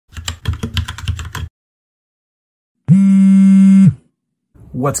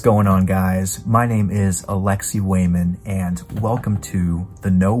What's going on, guys? My name is Aleksey Weyman, and welcome to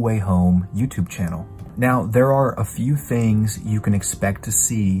the Wey Home YouTube channel. Now, there are a few things you can expect to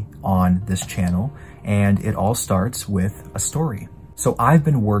see on this channel, and it all starts with a story. So I've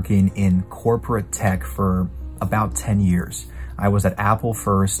been working in corporate tech for about 10 years. I was at Apple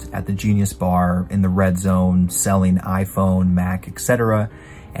first, at the Genius Bar, in the red zone, selling iPhone, Mac, etc.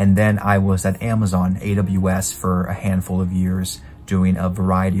 And then I was at Amazon, AWS, for a handful of years, doing a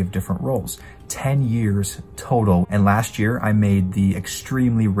variety of different roles. 10 years total. And last year I made the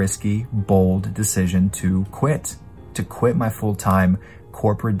extremely risky, bold decision to quit my full-time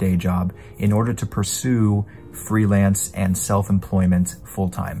corporate day job in order to pursue freelance and self-employment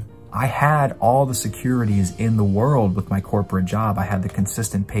full-time. I had all the securities in the world with my corporate job. I had the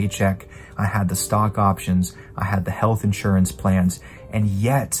consistent paycheck, I had the stock options, I had the health insurance plans, and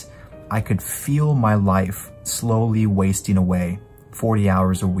yet I could feel my life slowly wasting away. 40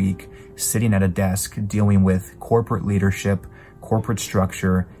 hours a week, sitting at a desk, dealing with corporate leadership, corporate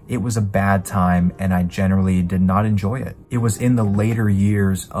structure. It was a bad time, and I generally did not enjoy it. It was in the later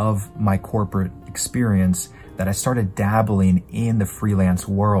years of my corporate experience that I started dabbling in the freelance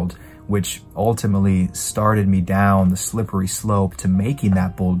world, which ultimately started me down the slippery slope to making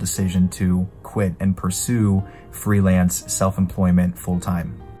that bold decision to quit and pursue freelance self-employment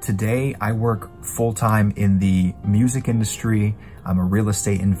full-time. Today, I work full-time in the music industry. I'm a real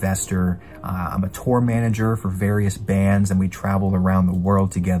estate investor. I'm a tour manager for various bands, and we travel around the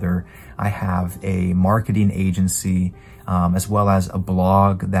world together. I have a marketing agency, as well as a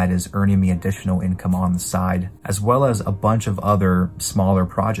blog that is earning me additional income on the side, as well as a bunch of other smaller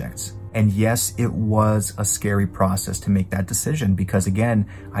projects. And yes, it was a scary process to make that decision because, again,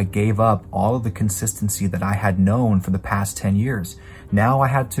 I gave up all of the consistency that I had known for the past 10 years. Now I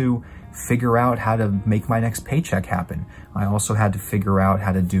had to figure out how to make my next paycheck happen. I also had to figure out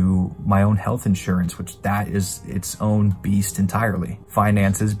how to do my own health insurance, which that is its own beast entirely.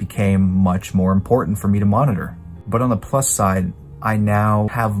 Finances became much more important for me to monitor. But on the plus side, I now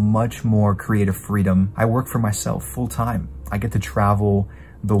have much more creative freedom. I work for myself full time. I get to travel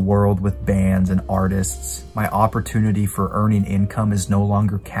the world with bands and artists. My opportunity for earning income is no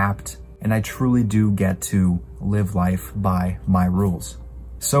longer capped, and I truly do get to live life by my rules.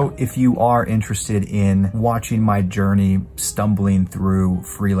 So if you are interested in watching my journey stumbling through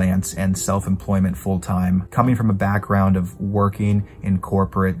freelance and self-employment full-time, coming from a background of working in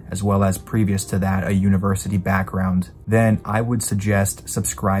corporate, as well as previous to that, a university background, then I would suggest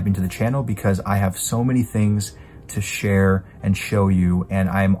subscribing to the channel because I have so many things to share and show you, and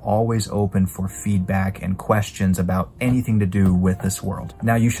I'm always open for feedback and questions about anything to do with this world.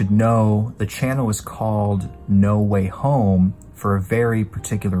 Now, you should know the channel is called Wey Home for a very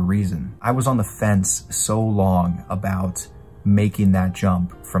particular reason. I was on the fence so long about making that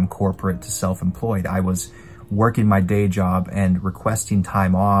jump from corporate to self-employed. I was working my day job and requesting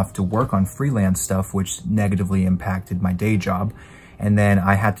time off to work on freelance stuff, which negatively impacted my day job. And then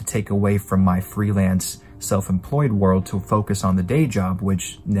I had to take away from my freelance self-employed world to focus on the day job,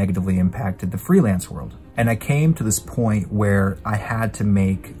 which negatively impacted the freelance world. And I came to this point where I had to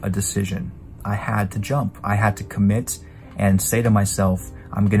make a decision. I had to jump. I had to commit and say to myself,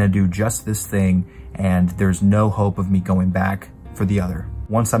 I'm gonna do just this thing, and there's no hope of me going back for the other.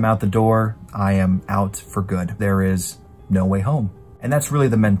 Once I'm out the door, I am out for good. There is no way home. And that's really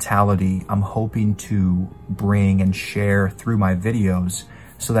the mentality I'm hoping to bring and share through my videos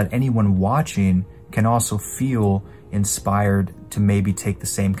so that anyone watching can also feel inspired to maybe take the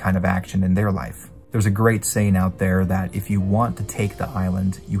same kind of action in their life. There's a great saying out there that if you want to take the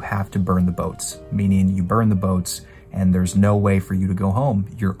island, you have to burn the boats, meaning you burn the boats and there's no way for you to go home.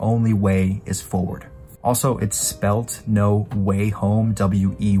 Your only way is forward. Also, it's spelt no way home,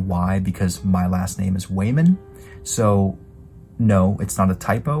 W-E-Y, because my last name is Weyman. So no, it's not a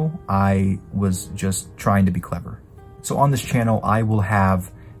typo. I was just trying to be clever. So on this channel, I will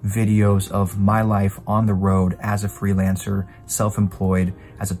have videos of my life on the road as a freelancer, self-employed,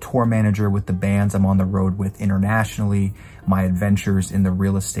 as a tour manager with the bands I'm on the road with internationally, my adventures in the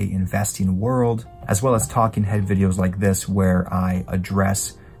real estate investing world, as well as talking head videos like this where I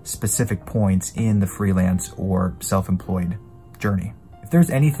address specific points in the freelance or self-employed journey. If there's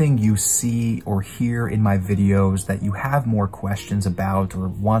anything you see or hear in my videos that you have more questions about or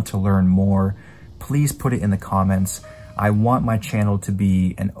want to learn more, please put it in the comments. I want my channel to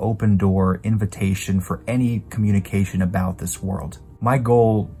be an open door invitation for any communication about this world. My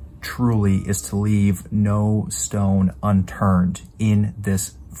goal truly is to leave no stone unturned in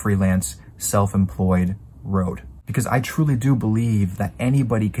this freelance self-employed road. because I truly do believe that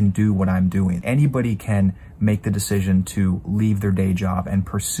anybody can do what I'm doing. Anybody can make the decision to leave their day job and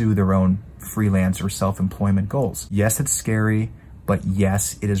pursue their own freelance or self-employment goals. Yes, it's scary, but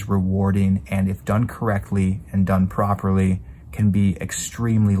yes, it is rewarding, and if done correctly and done properly, can be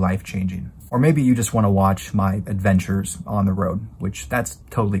extremely life-changing. Or maybe you just want to watch my adventures on the road, which that's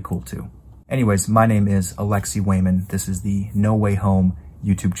totally cool too. Anyways, my name is Aleksey Weyman. This is the No Wey Home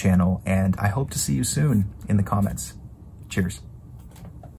YouTube channel, and I hope to see you soon in the comments. Cheers.